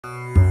Om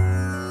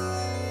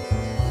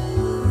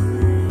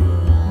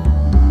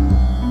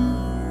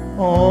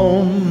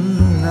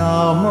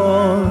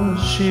Namah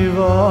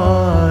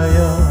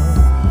Shivaya.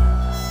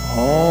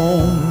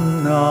 Om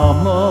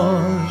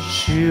Namah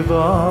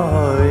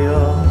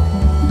Shivaya.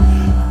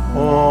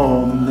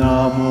 Om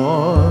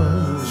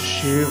Namah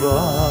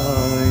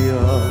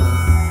Shivaya.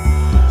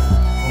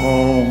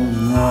 Om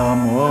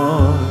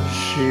Namah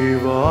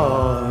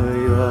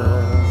Shivaya.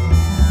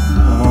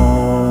 Om.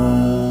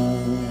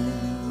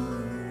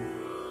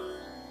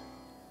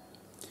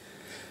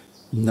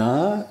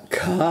 Na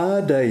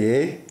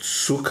Kādayet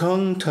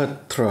Sukhang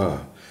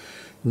Tatra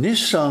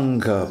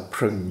Nisanga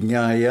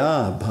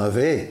Prajnaya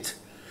Bhavet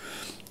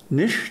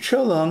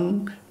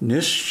Nishchalang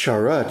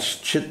Nischarat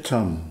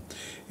Chittam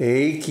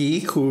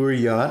Eki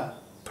Kuryat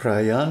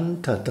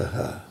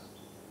Prayantataha.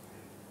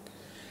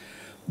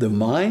 The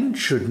mind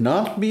should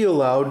not be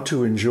allowed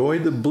to enjoy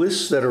the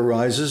bliss that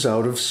arises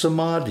out of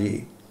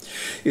samādhi.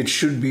 It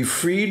should be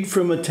freed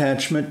from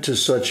attachment to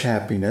such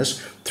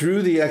happiness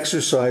through the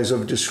exercise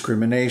of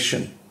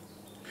discrimination.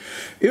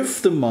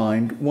 If the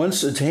mind,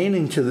 once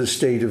attaining to the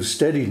state of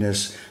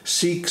steadiness,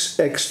 seeks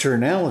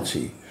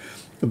externality,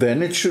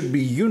 then it should be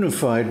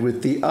unified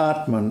with the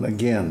Ātman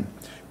again,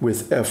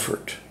 with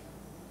effort.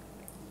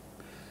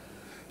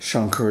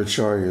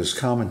 Shankaracharya's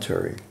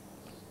commentary.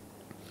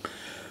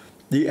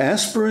 The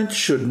aspirant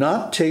should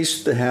not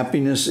taste the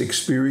happiness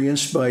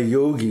experienced by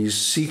yogīs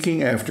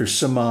seeking after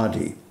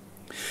samādhi.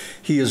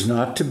 He is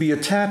not to be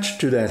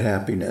attached to that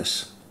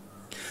happiness.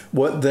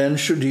 What then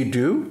should he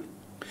do?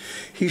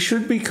 He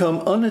should become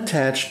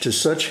unattached to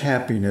such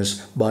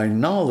happiness by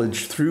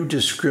knowledge through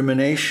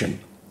discrimination,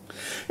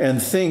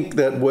 and think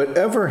that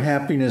whatever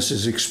happiness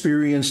is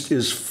experienced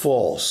is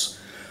false,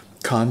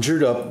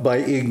 conjured up by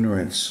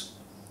ignorance.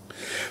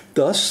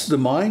 Thus, the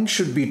mind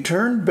should be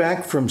turned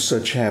back from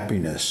such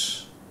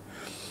happiness.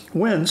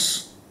 When,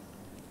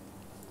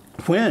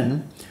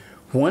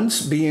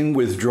 once being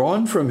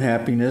withdrawn from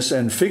happiness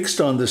and fixed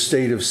on the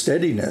state of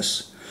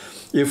steadiness,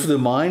 if the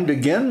mind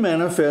again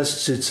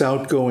manifests its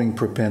outgoing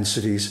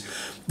propensities,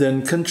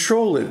 then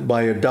control it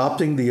by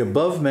adopting the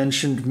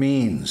above-mentioned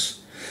means,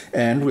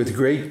 and with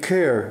great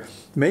care,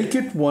 make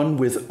it one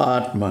with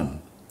Ātman.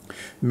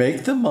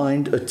 Make the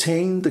mind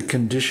attain the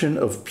condition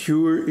of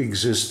pure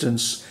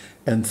existence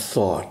and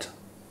thought.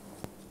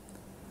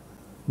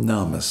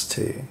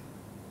 Namaste.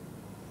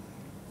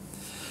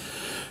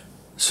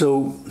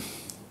 So,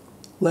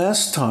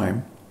 last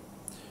time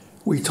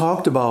we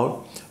talked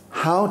about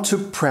how to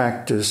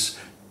practice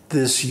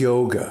this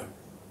yoga.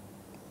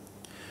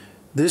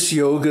 This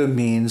yoga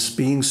means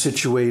being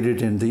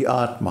situated in the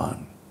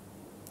Ātman,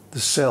 the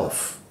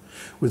self,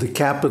 with a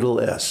capital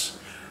S,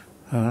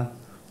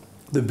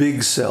 the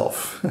big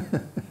self.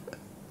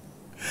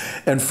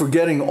 And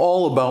forgetting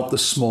all about the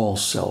small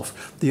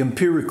self, the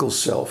empirical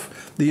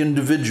self, the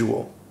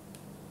individual.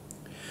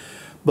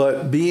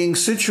 But being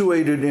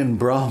situated in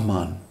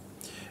Brahman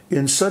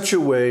in such a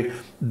way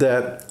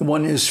that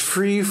one is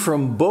free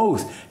from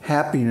both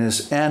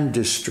happiness and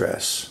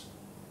distress.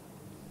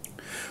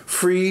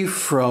 Free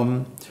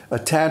from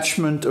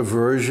attachment,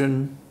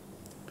 aversion,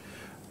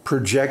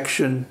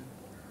 projection,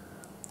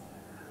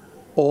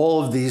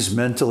 all of these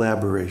mental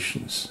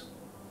aberrations.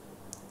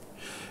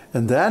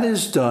 And that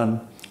is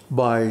done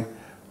by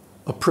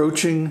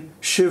approaching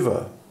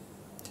Shiva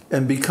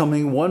and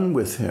becoming one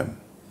with him.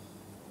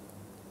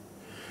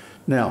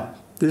 Now,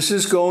 this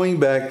is going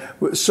back,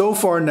 so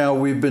far now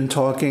we've been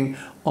talking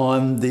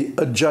on the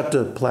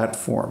Ajata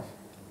platform.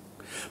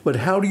 But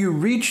how do you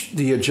reach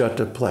the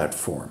Ajata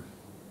platform?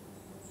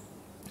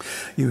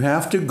 You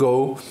have to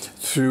go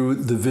through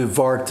the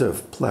Vivarta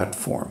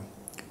platform.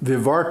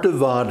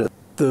 Vivartavada,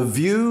 the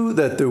view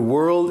that the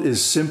world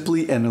is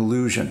simply an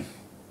illusion.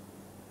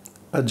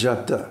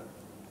 Ajata,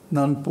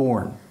 none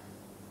born.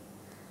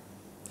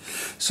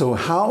 So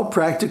how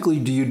practically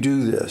do you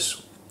do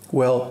this?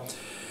 Well,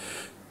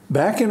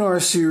 back in our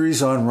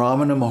series on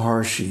Ramana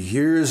Maharshi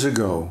years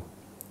ago,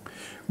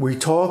 we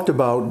talked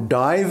about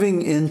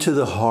diving into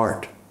the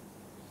heart.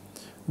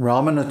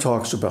 Ramana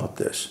talks about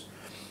this.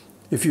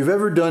 If you've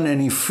ever done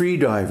any free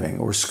diving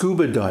or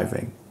scuba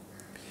diving,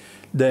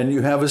 then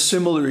you have a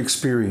similar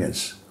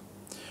experience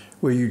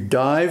where you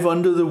dive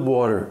under the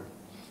water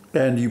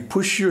and you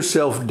push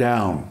yourself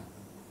down.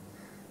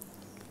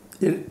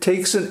 It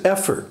takes an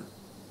effort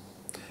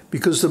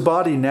because the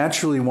body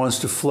naturally wants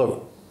to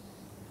float.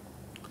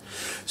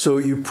 So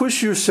you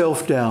push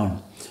yourself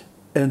down,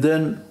 and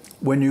then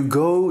when you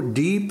go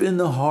deep in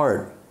the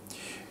heart,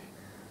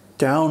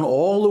 down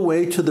all the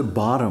way to the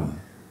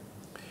bottom,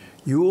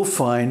 you will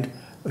find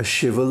a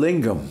Shiva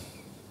lingam.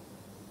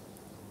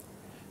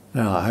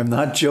 Now, I'm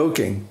not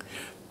joking.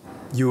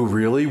 You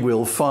really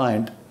will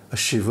find a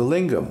Shiva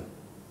lingam.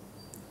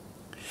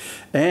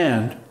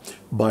 And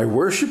by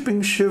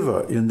worshiping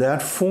Shiva in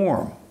that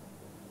form,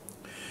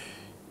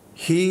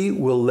 he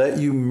will let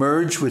you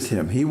merge with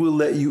him. He will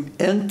let you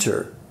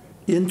enter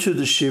into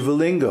the Shiva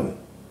lingam.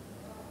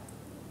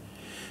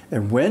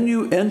 And when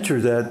you enter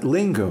that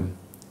lingam,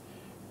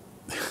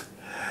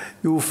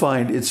 you will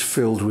find it's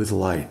filled with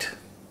light.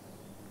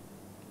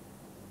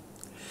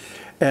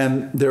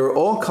 And there are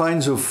all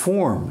kinds of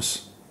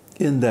forms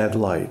in that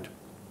light,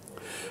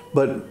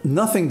 but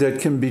nothing that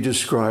can be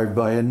described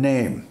by a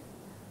name.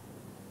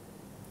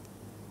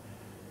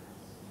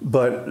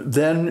 But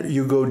then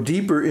you go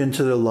deeper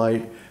into the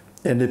light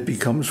and it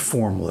becomes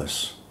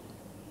formless.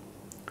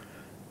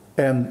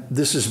 And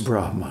this is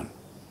Brahman.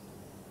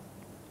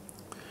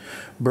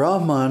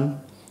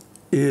 Brahman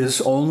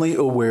is only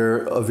aware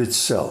of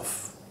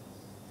itself.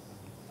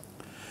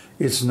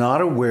 It's not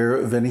aware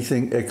of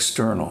anything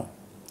external.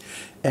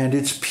 And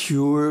it's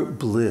pure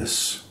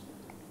bliss,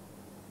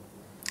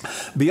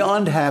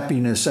 beyond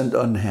happiness and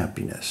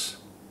unhappiness.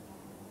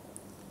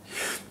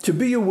 To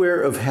be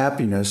aware of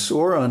happiness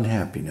or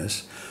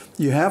unhappiness,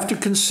 you have to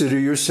consider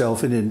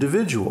yourself an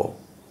individual.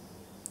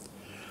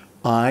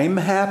 I'm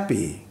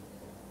happy.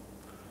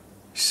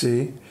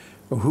 See?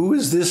 Who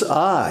is this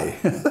I?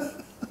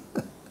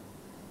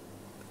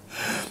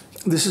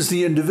 This is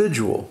the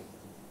individual.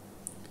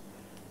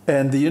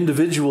 And the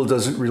individual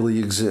doesn't really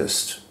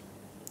exist.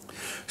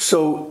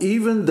 So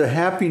even the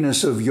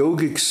happiness of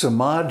yogic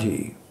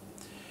samadhi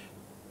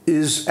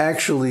is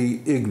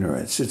actually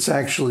ignorance. It's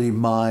actually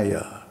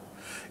maya.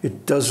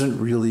 It doesn't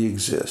really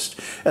exist.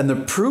 And the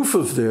proof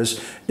of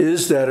this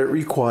is that it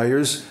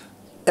requires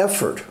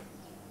effort.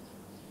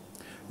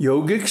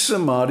 Yogic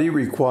samadhi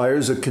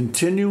requires a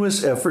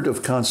continuous effort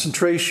of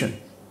concentration.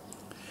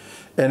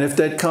 And if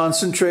that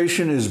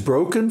concentration is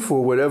broken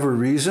for whatever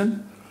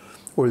reason,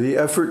 or the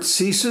effort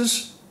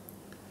ceases,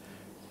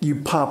 you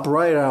pop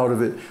right out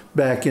of it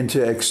back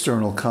into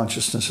external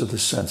consciousness of the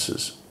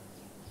senses.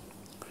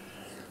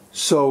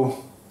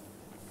 So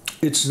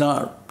it's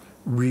not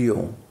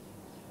real.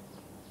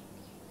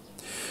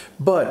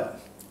 But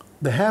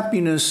the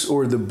happiness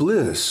or the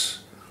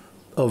bliss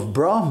of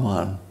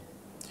Brahman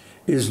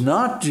is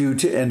not due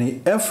to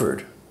any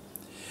effort.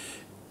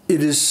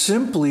 It is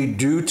simply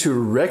due to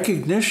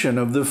recognition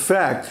of the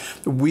fact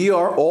that we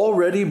are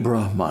already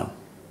Brahman.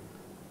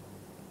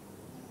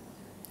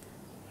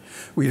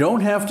 We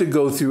don't have to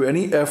go through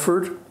any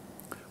effort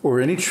or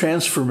any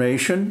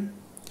transformation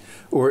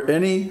or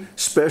any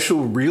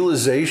special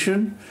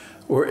realization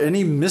or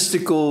any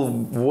mystical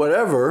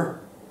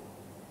whatever.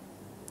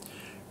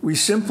 We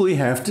simply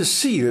have to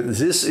see that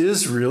this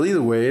is really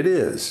the way it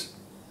is.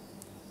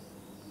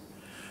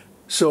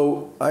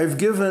 So I've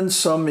given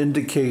some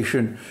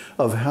indication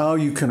of how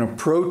you can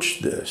approach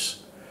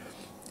this.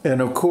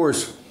 And of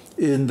course,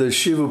 in the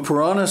Shiva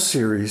Purana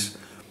series,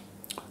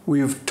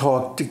 we've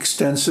talked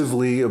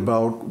extensively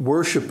about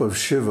worship of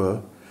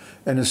Shiva,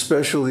 and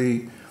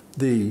especially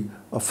the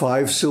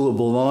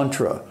 5-syllable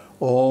mantra,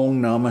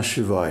 Om Namah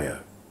Shivaya.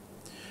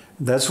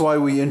 That's why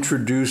we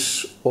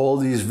introduce all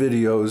these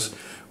videos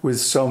with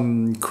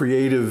some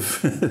creative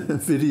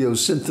video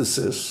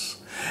synthesis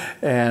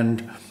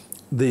and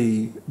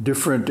the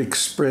different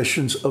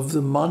expressions of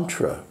the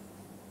mantra.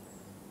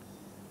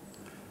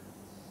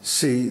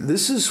 See,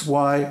 this is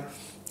why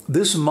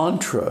this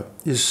mantra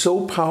is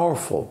so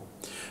powerful,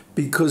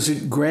 because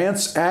it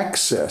grants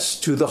access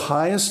to the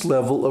highest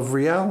level of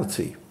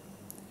reality,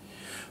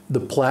 the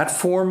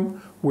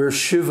platform where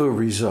Shiva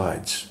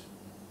resides.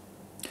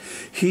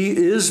 He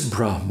is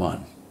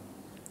Brahman,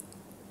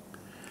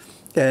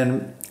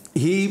 and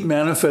he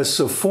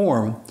manifests a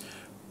form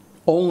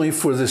only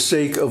for the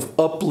sake of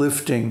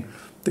uplifting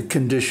the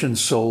conditioned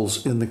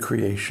souls in the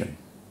creation,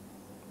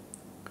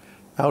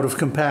 out of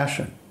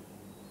compassion.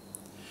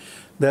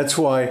 That's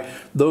why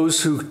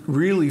those who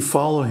really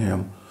follow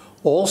him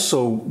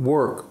also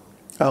work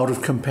out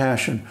of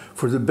compassion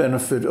for the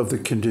benefit of the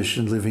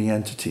conditioned living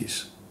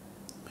entities,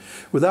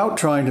 without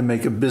trying to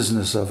make a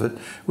business of it,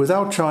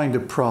 without trying to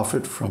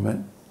profit from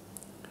it,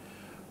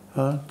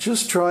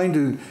 just trying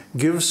to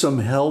give some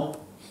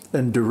help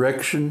and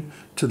direction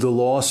to the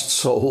lost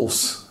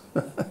souls.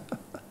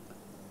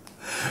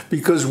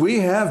 Because we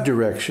have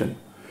direction,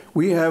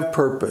 we have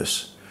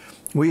purpose,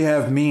 we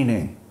have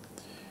meaning,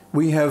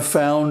 we have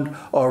found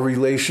our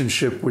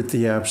relationship with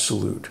the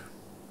Absolute,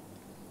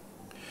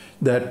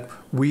 that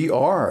we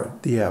are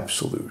the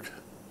Absolute.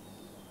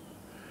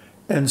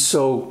 And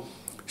so,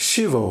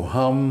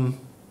 Shivoham,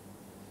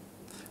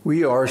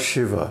 we are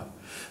Shiva,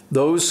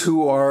 those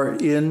who are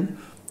in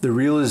the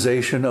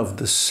realization of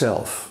the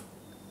self.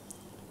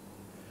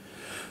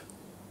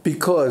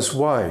 Because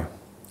why?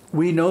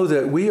 We know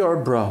that we are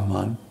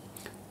Brahman.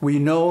 We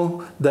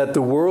know that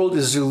the world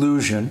is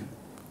illusion.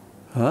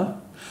 Brahma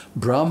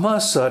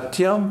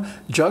Satyam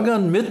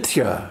Jagan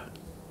Mithya.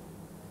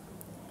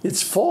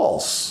 It's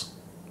false.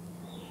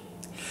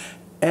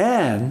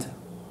 And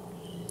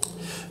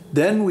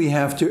then we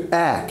have to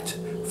act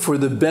for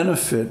the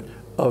benefit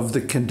of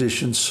the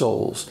conditioned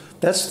souls.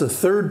 That's the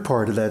third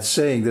part of that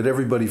saying that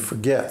everybody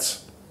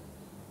forgets.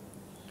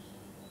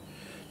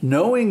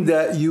 Knowing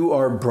that you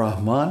are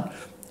Brahman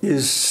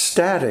is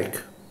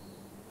static.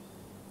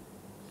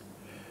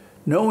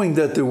 Knowing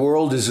that the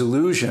world is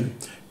illusion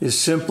is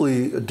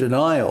simply a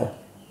denial.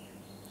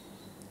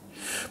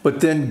 But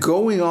then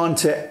going on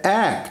to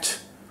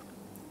act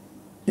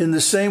in the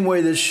same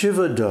way that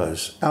Shiva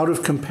does, out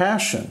of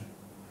compassion.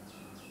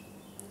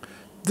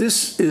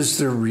 This is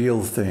the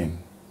real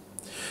thing.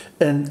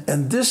 And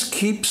this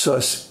keeps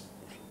us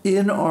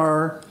in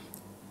our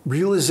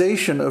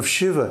realization of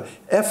Shiva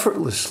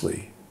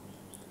effortlessly,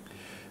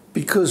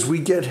 because we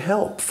get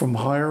help from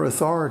higher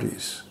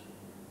authorities.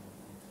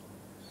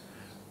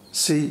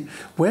 See,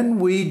 when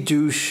we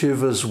do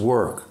Shiva's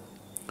work,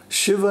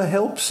 Shiva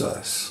helps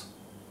us.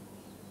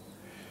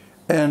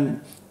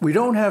 And we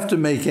don't have to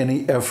make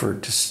any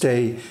effort to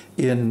stay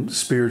in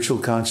spiritual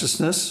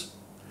consciousness.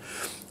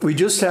 We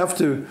just have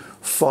to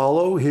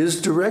follow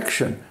his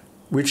direction,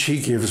 which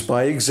he gives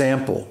by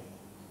example.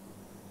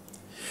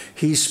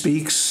 He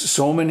speaks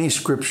so many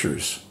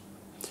scriptures,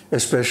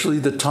 especially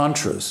the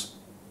tantras,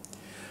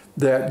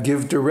 that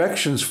give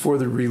directions for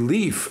the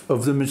relief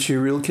of the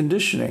material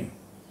conditioning.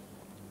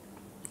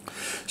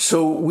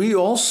 So we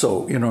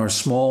also, in our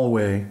small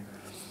way,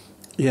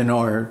 in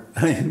our,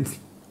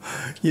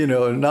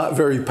 not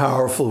very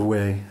powerful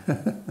way,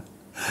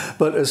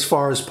 but as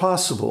far as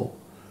possible,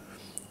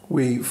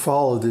 we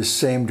follow this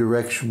same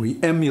direction. We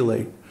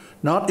emulate,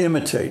 not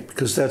imitate,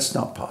 because that's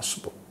not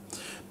possible,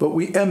 but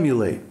we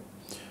emulate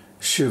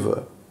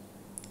Shiva.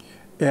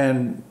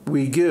 And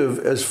we give,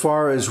 as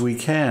far as we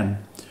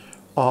can,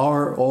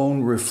 our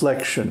own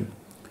reflection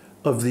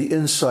of the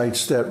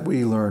insights that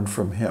we learn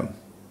from him.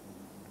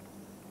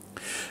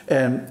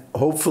 And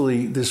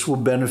hopefully this will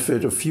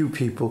benefit a few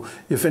people,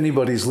 if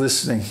anybody's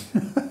listening,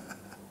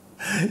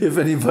 if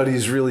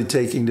anybody's really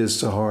taking this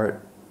to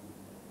heart.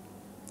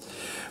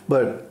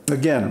 But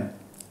again,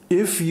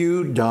 if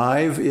you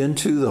dive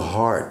into the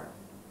heart,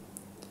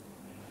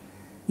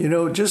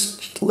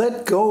 just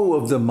let go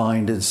of the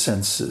mind and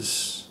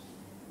senses.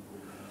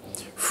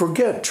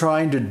 Forget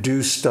trying to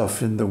do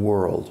stuff in the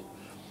world.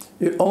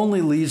 It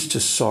only leads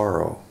to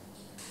sorrow.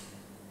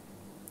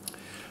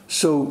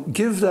 So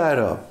give that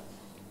up.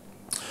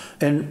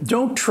 And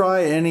don't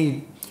try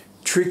any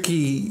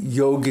tricky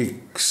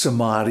yogic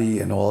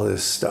samādhi and all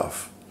this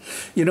stuff.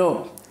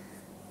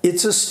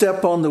 It's a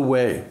step on the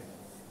way.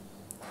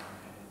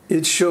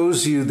 It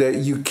shows you that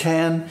you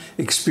can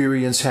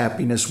experience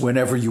happiness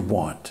whenever you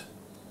want.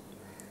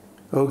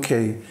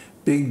 Okay,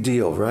 big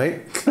deal,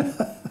 right?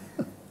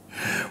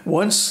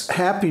 Once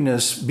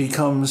happiness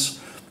becomes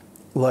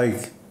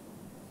like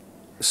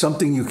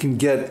something you can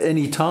get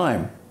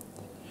anytime,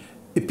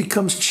 it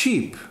becomes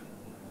cheap.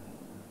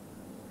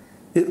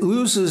 It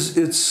loses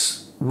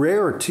its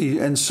rarity,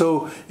 and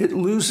so it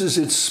loses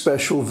its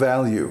special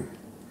value.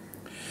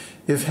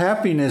 If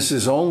happiness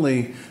is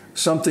only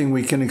something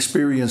we can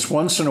experience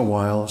once in a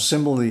while,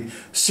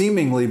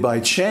 seemingly by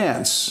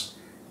chance,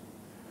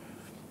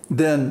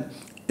 then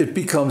it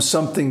becomes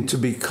something to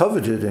be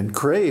coveted and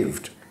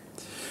craved.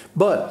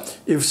 But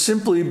if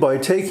simply by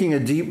taking a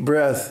deep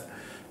breath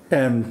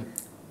and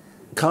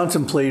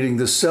contemplating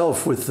the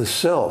self with the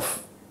self,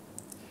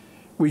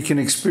 we can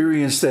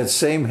experience that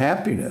same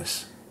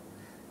happiness,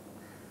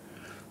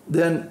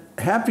 then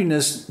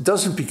happiness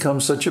doesn't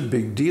become such a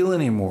big deal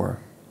anymore.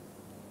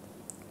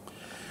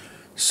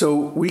 So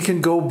we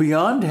can go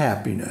beyond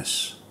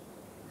happiness,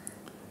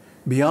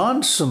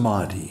 beyond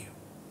samādhi,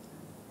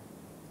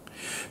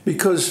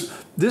 because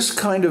this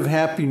kind of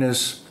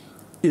happiness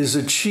is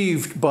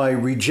achieved by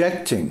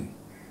rejecting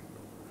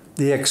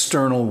the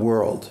external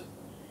world.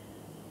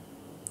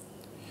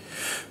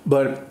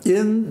 But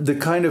in the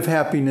kind of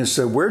happiness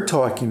that we're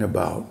talking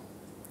about,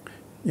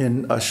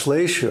 in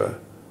Asleśa,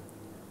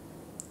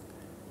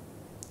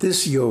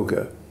 this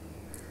yoga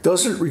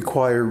doesn't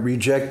require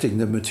rejecting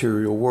the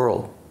material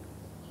world.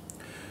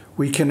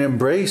 We can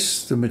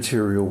embrace the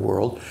material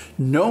world,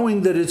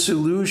 knowing that it's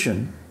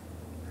illusion,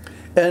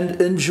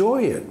 and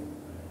enjoy it,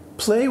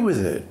 play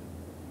with it,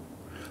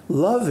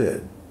 love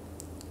it,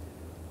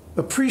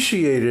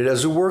 appreciate it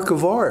as a work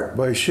of art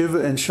by Shiva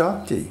and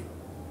Shakti,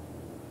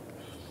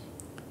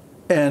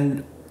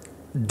 and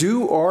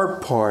do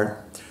our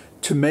part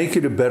to make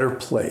it a better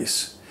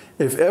place.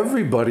 If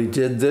everybody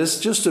did this,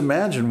 just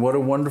imagine what a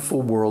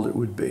wonderful world it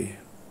would be.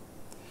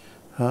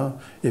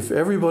 If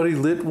everybody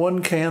lit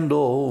one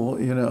candle,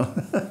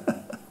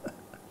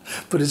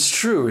 But it's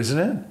true, isn't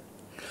it?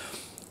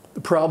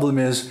 The problem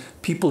is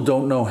people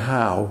don't know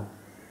how,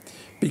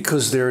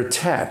 because they're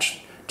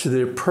attached to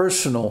their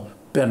personal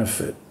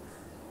benefit.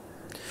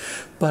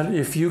 But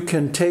if you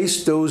can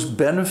taste those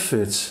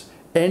benefits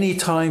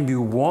anytime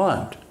you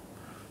want,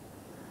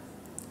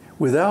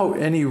 without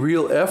any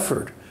real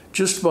effort,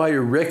 just by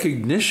a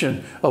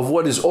recognition of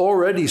what is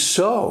already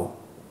so,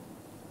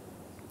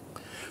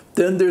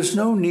 then there's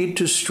no need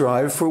to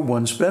strive for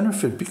one's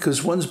benefit,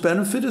 because one's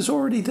benefit is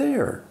already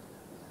there.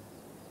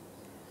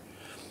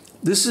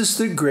 This is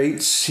the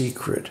great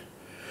secret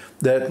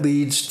that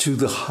leads to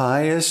the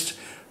highest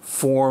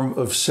form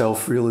of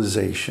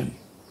self-realization.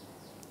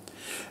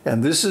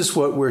 And this is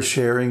what we're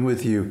sharing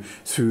with you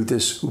through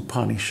this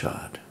Upanished.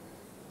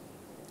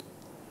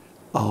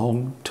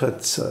 Aum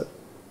Tat Sat.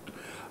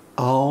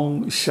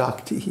 Aum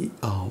Shakti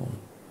Aum.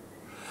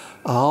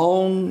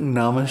 Aum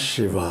Namah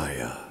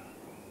Shivaya.